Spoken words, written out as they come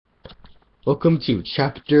Welcome to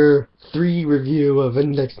Chapter 3 review of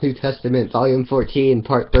Index New Testament, Volume 14,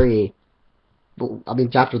 Part 3. I mean,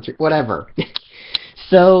 Chapter 3, whatever.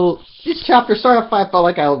 So, this chapter started off, I felt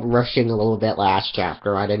like I was rushing a little bit last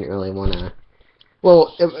chapter. I didn't really want to...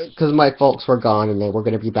 Well, because my folks were gone and they were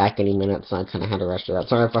going to be back any minute, so I kind of had to rush to that.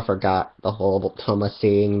 Sorry if I forgot the whole Thomas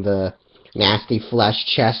seeing the nasty flesh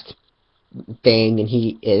chest thing,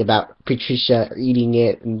 and about Patricia eating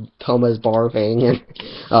it, and Thomas barfing, and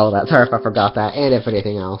all that. Sorry if I forgot that, and if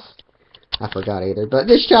anything else. I forgot either. But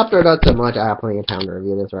this chapter, not so much. I have plenty of time to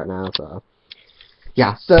review this right now, so...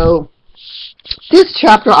 Yeah, so... This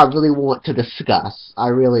chapter I really want to discuss. I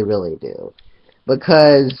really, really do.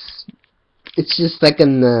 Because... It's just like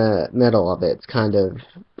in the middle of it. It's kind of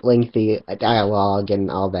lengthy dialogue and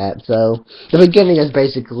all that. So, the beginning is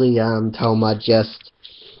basically, Toma just...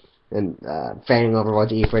 and fanning over what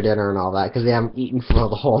to eat for dinner and all that, because they haven't eaten for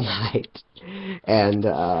the whole night. And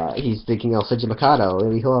he's thinking, oh, Suji Mikado,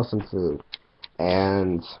 maybe he'll have some food.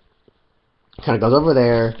 And kind of goes over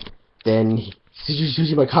there, then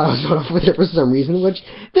Suji Mikado's not over there for some reason, which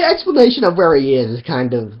the explanation of where he is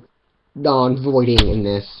kind of non-voiding in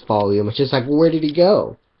this volume. It's just like, well, where did he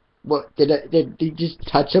go? What, did he just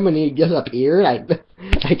touch him and he just appeared? I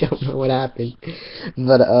don't know what happened.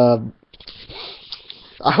 But,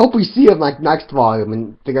 I hope we see him, like, next volume,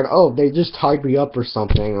 and figure, oh, they just tied me up or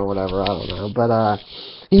something, or whatever, I don't know. But,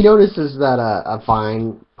 he notices that, a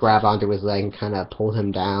vine grabbed onto his leg and kind of pulled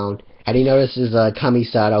him down. And he notices,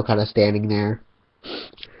 Kamisato kind of standing there.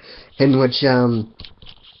 In which,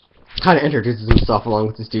 kind of introduces himself along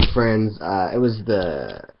with his two friends. It was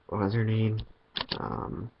what was her name?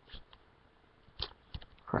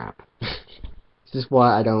 Crap. This is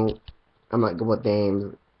why I'm not good with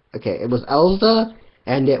names. Okay, it was Elsa,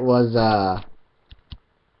 and it was,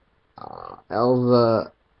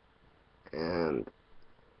 Elsa and,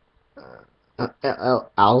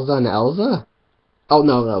 Elsa and Elsa? Oh,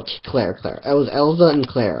 no, Claire. It was Elsa and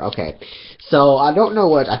Claire, okay. So, I don't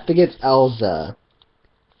know I think it's Elsa.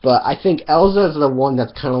 But I think Elsa is the one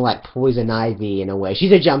that's kind of like Poison Ivy in a way.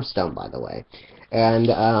 She's a gemstone, by the way. And,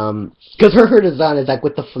 because her design is like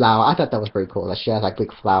with the flower. I thought that was pretty cool. That she has like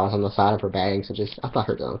big flowers on the side of her bag. So I thought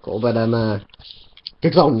her design was cool. But,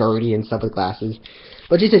 it's all nerdy and stuff with glasses.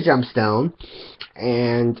 But she's a gemstone.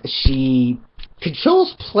 And she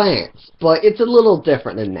controls plants, but it's a little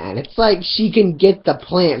different than that. It's like she can get the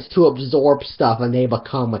plants to absorb stuff and they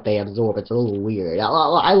become what they absorb. It's a little weird.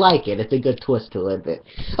 I like it. It's a good twist to it, but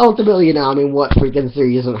ultimately, I mean, what freaking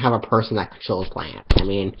series doesn't have a person that controls plants? I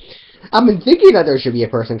mean, I've been thinking that there should be a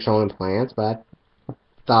person controlling plants, but I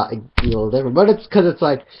thought it'd be a little different. But it's because it's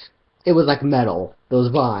like, it was like metal,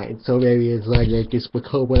 those vines, so maybe it's like they just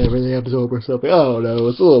become whatever they absorb or something. I don't know,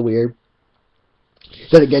 it's a little weird.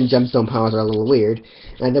 Then again, gemstone powers are a little weird.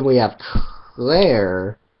 And then we have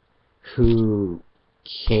Claire, who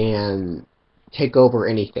can take over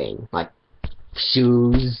anything. Like,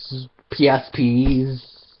 shoes, PSPs,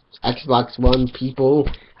 Xbox One people.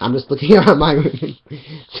 I'm just looking around my room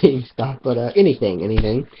seeing stuff. But, anything.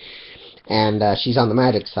 And, she's on the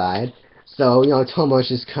magic side. So, Tomo's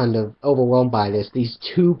just kind of overwhelmed by this. These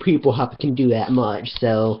two people can do that much,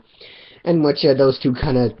 so... In which those two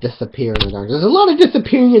kind of disappear in the darkness. There's a lot of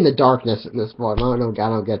disappearing in the darkness in this one. I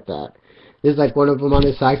don't get that. There's like one of them on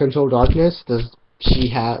his side control darkness. Does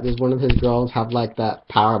one of his girls have like that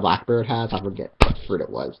power Blackbird has? I forget what fruit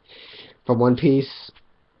it was. From One Piece,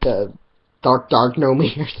 the Dark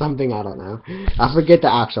Nomi or something. I don't know. I forget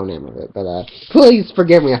the actual name of it. But please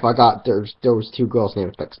forgive me if I got those two girls'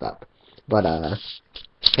 names mixed up. But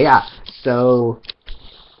yeah. So.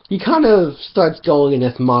 He kind of starts going in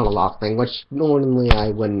this monologue thing, which normally I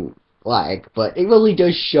wouldn't like, but it really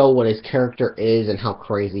does show what his character is and how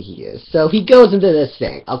crazy he is. So he goes into this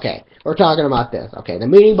thing. Okay, we're talking about this. Okay, the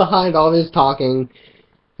meaning behind all this talking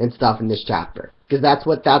and stuff in this chapter. Because that's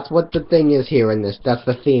what the thing is here in this. That's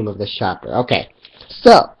the theme of this chapter. Okay,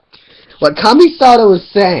 so what Kamisato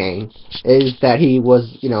is saying is that he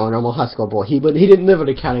was, a normal high school boy. He didn't live in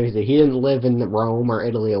a county. He didn't live in Rome or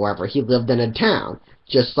Italy or wherever. He lived in a town.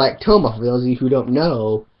 Just like Toma, for those of you who don't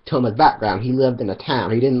know Toma's background, he lived in a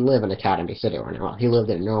town. He didn't live in a Academy City or anything. He lived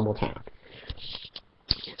in a normal town.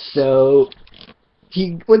 So,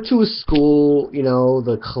 he went to a school,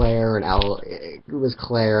 the Claire and it was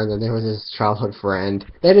Claire, and then there was his childhood friend.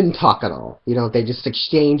 They didn't talk at all. They just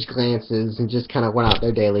exchanged glances and just kind of went out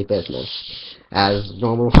their daily business. As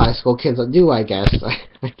normal high school kids do, I guess.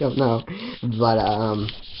 I don't know. But,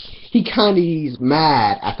 he's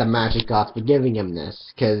mad at the magic gods for giving him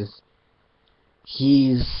this, because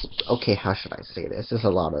okay, how should I say this? There's a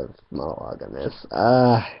lot of monologue in this.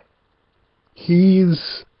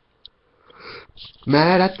 He's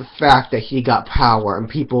mad at the fact that he got power and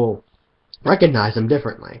people recognize him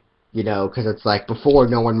differently. You know, because it's like, before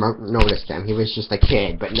no one noticed him. He was just a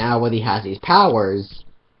kid. But now when he has these powers,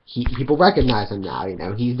 people recognize him now, you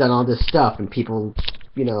know. He's done all this stuff and people,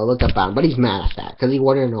 you know, look up at him. But he's mad at that because he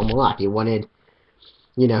wanted a normal life. He wanted,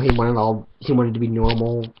 you know, he wanted to be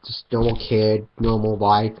normal, just normal kid, normal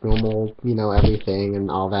wife, normal, you know, everything and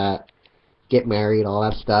all that. Get married, all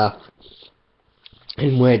that stuff.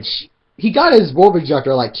 In which he got his War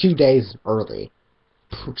Projector like 2 days early.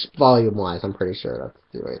 Volume-wise, I'm pretty sure that's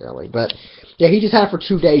too early. But, yeah, he just had it for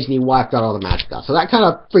 2 days and he wiped out all the magic gods. So that kind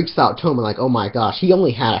of freaks out Toma, like, oh my gosh, he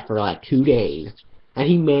only had it for like 2 days. And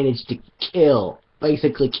he managed to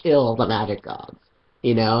basically kill the magic gods.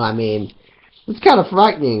 You know, I mean, it's kind of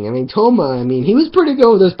frightening. I mean, Toma, I mean, he was pretty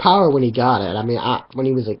good with his power when he got it. I mean, when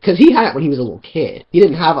he was because he had it when he was a little kid. He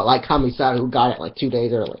didn't have it like Kamisatos, who got it like 2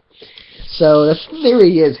 days early. So the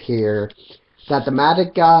theory is here that the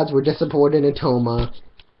magic gods were disappointed in Toma,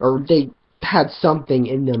 or they had something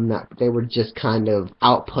in them that they were just kind of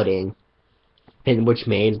outputting, and which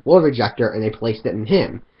made War Rejector, and they placed it in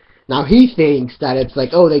him. Now he thinks that it's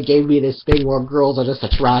like, oh, they gave me this thing where girls are just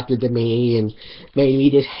attracted to me, and made me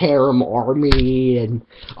this harem army, and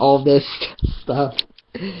all this stuff.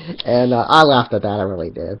 And I laughed at that, I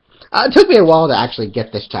really did. It took me a while to actually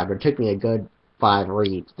get this chapter. It took me a good 5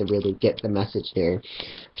 reads to really get the message here.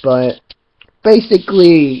 But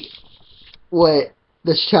basically, what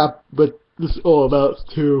this is all about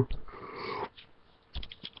too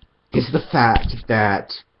is the fact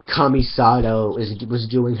that Kamisato was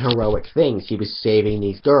doing heroic things. He was saving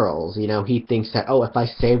these girls. You know, he thinks that, oh, if I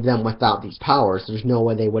saved them without these powers, there's no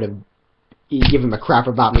way they would have given a crap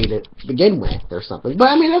about me to begin with or something. But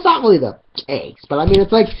I mean, that's not really the case. But I mean,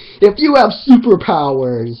 it's like, if you have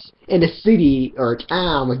superpowers in a city or a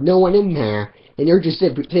town with no one in there, and you're just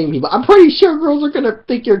saving people, I'm pretty sure girls are gonna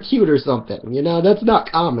think you're cute or something. You know, that's not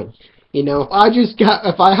common. You know,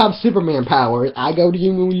 if I have Superman powers, I go to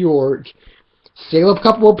New York, save a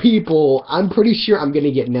couple of people, I'm pretty sure I'm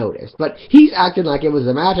gonna get noticed. But he's acting like it was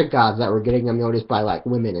the magic gods that were getting him noticed by, like,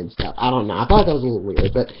 women and stuff. I don't know. I thought that was a little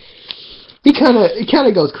weird, but he kind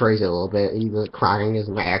of goes crazy a little bit. He's like crying his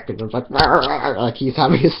neck and it's like he's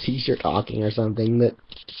having a seizure talking or something. But,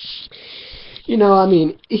 you know, I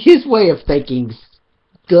mean, his way of thinking's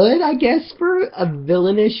good, I guess, for a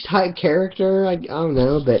villainish type character. I don't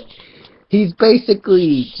know, but he's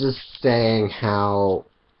basically just saying how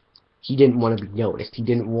he didn't want to be noticed. He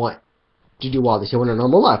didn't want to do all this. He wanted a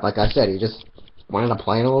normal life. Like I said, he just wanted a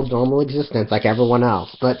plain old normal existence like everyone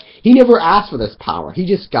else. But he never asked for this power. He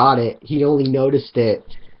just got it. He only noticed it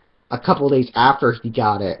a couple of days after he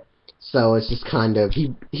got it. So it's just kind of,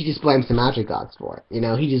 he just blames the magic gods for it. You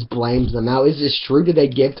know, he just blames them. Now, is this true? Did they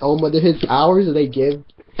give Toma his powers? Did they give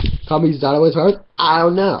Kamisato his powers? I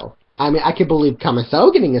don't know. I mean, I could believe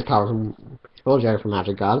Kamisato getting his powers from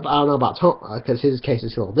magic gods, but I don't know about Toma, because his case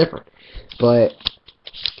is a little different. But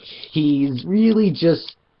he's really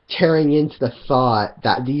just tearing into the thought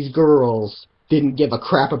that these girls didn't give a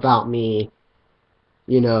crap about me,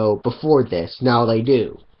 you know, before this. Now they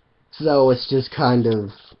do. So it's just kind of,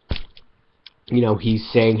 you know, he's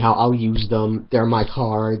saying how I'll use them, they're my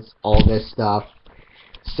cards, all this stuff.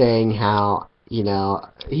 Saying how, you know,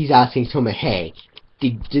 he's asking Toma, hey,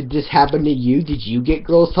 did this happen to you? Did you get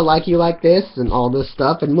girls to like you like this? And all this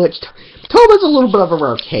stuff. In which Toma's a little bit of a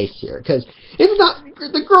rare case here, because it's not,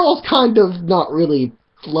 the girls kind of not really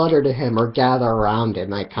flutter to him or gather around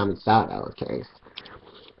him like Kamisato case.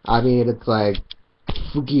 I mean, it's like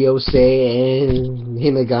Fukiyose and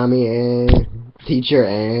Himegami and Teacher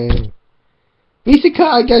and Misaka,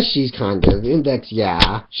 I guess she's kind of. Index,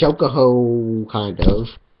 yeah. Shokuho, kind of.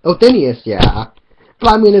 Othenius, yeah. But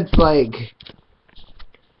I mean, it's like,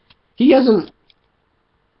 he hasn't,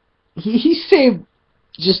 he saved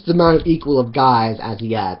just the amount of equal of guys as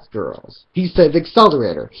he has girls. He saved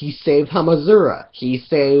Accelerator. He saved Hamazura. He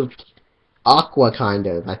saved Aqua, kind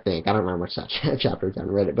of, I think. I don't remember which chapter I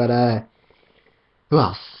haven't read it, but, who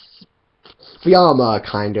else? Fuyama,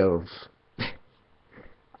 kind of.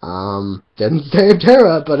 Didn't save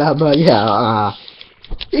Terra, but,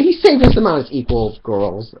 he saved us amount of equal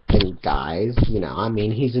girls and guys, you know. I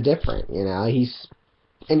mean, he's a different, you know.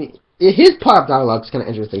 And his part of dialogue is kind of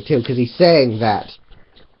interesting, too, because he's saying that,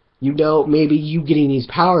 you know, maybe you getting these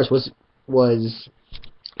powers was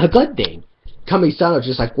a good thing. Kamisato's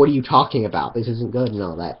just like, what are you talking about? This isn't good and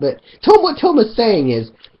all that. But what Toma's saying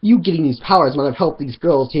is, you getting these powers might have helped these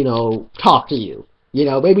girls, you know, talk to you. You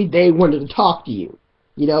know, maybe they wanted to talk to you.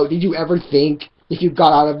 You know, did you ever think, if you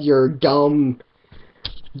got out of your dumb,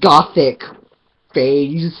 gothic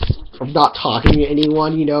phase of not talking to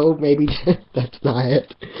anyone, you know, maybe that's not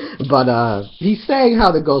it. But, he's saying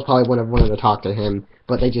how the girls probably would have wanted to talk to him,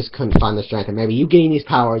 but they just couldn't find the strength. And maybe you getting these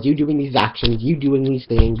powers, you doing these actions, you doing these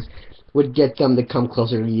things, would get them to come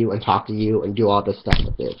closer to you and talk to you and do all this stuff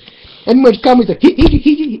with you. And when Kami's like,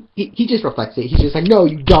 he just reflects it. He's just like, no,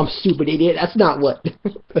 you dumb, stupid idiot. That's not what,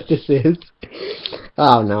 what this is.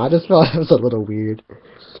 I don't know. I just felt that was a little weird.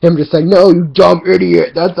 Him just saying, no, you dumb idiot.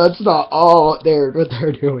 That's not all what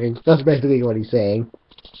they're doing. That's basically what he's saying.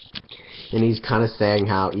 And he's kind of saying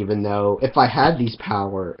how even though if I had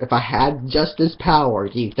just this power,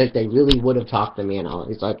 do you think they really would have talked to me and all?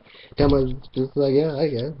 He's like, Toma's just like, yeah, I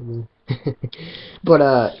guess. But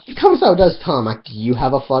Kamisato does tell him, like, do you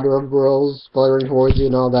have a flutter of girls fluttering towards you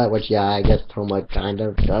and all that? Which, yeah, I guess Toma kind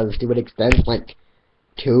of does to an extent. Like,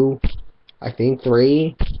 2, I think,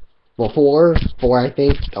 3. Well, 4, I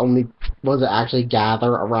think, only ones that actually gather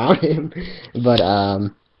around him. But,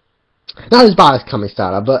 not as bad as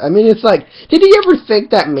Kamisato, but, I mean, it's like, did he ever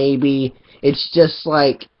think that maybe it's just,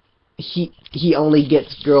 like, he only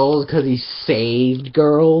gets girls because he saved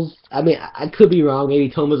girls? I mean, I could be wrong, maybe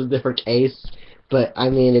Toma's a different case, but, I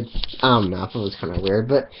mean, it's, I don't know, it was kind of weird,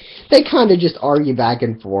 but they kind of just argue back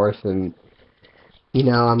and forth, and, you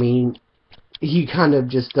know, I mean, he kind of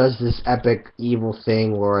just does this epic evil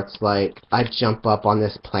thing where it's like, I jump up on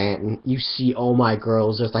this plant and you see all my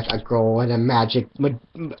girls. There's like a girl in a magic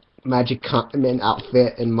continent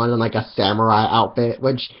outfit and one in like a samurai outfit,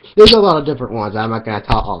 which there's a lot of different ones. I'm not gonna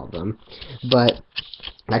tell all of them, but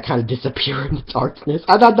that kind of disappeared in its archness.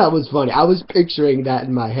 I thought that was funny. I was picturing that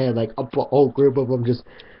in my head, like a whole group of them just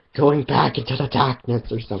going back into the darkness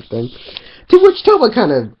or something. To which Toma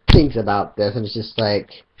kind of thinks about this and it's just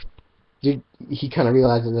like, he kind of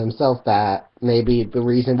realizes himself that maybe the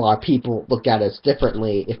reason why people look at us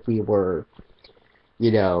differently if we were,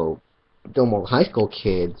 you know, normal high school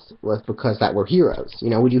kids was because that we're heroes.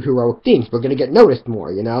 You know, we do heroic things. We're going to get noticed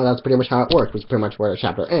more, you know? That's pretty much how it works, which is pretty much where the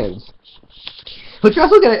chapter ends. But you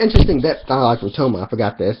also get an interesting bit, dialogue from Toma, I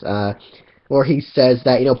forgot this, where he says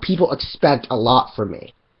that, you know, people expect a lot from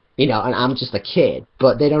me. You know, and I'm just a kid,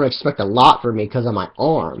 but they don't expect a lot from me because of my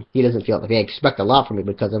arm. He doesn't feel like they expect a lot from me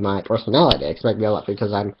because of my personality. They expect me a lot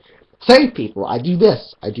because I'm save people. I do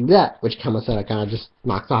this, I do that, which Kamisato kind of just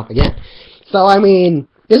knocks off again. So, I mean,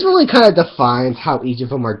 this really kind of defines how each of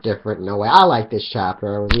them are different in a way. I like this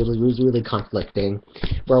chapter. It was really conflicting,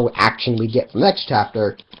 where action we get from the next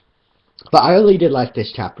chapter. But I really did like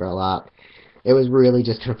this chapter a lot. It was really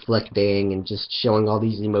just conflicting and just showing all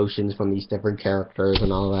these emotions from these different characters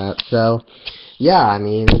and all that. So, yeah, I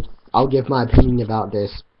mean, I'll give my opinion about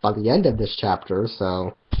this by the end of this chapter.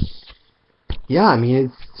 So, yeah, I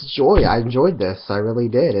mean, it's joy. I enjoyed this. I really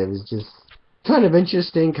did. It was just kind of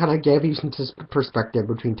interesting. Kind of gave you some perspective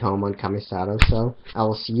between Toma and Kamisato. So, I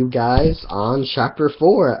will see you guys on chapter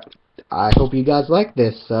 4. I hope you guys like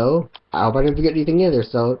this. So, I hope I didn't forget anything either.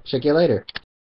 So, check you later.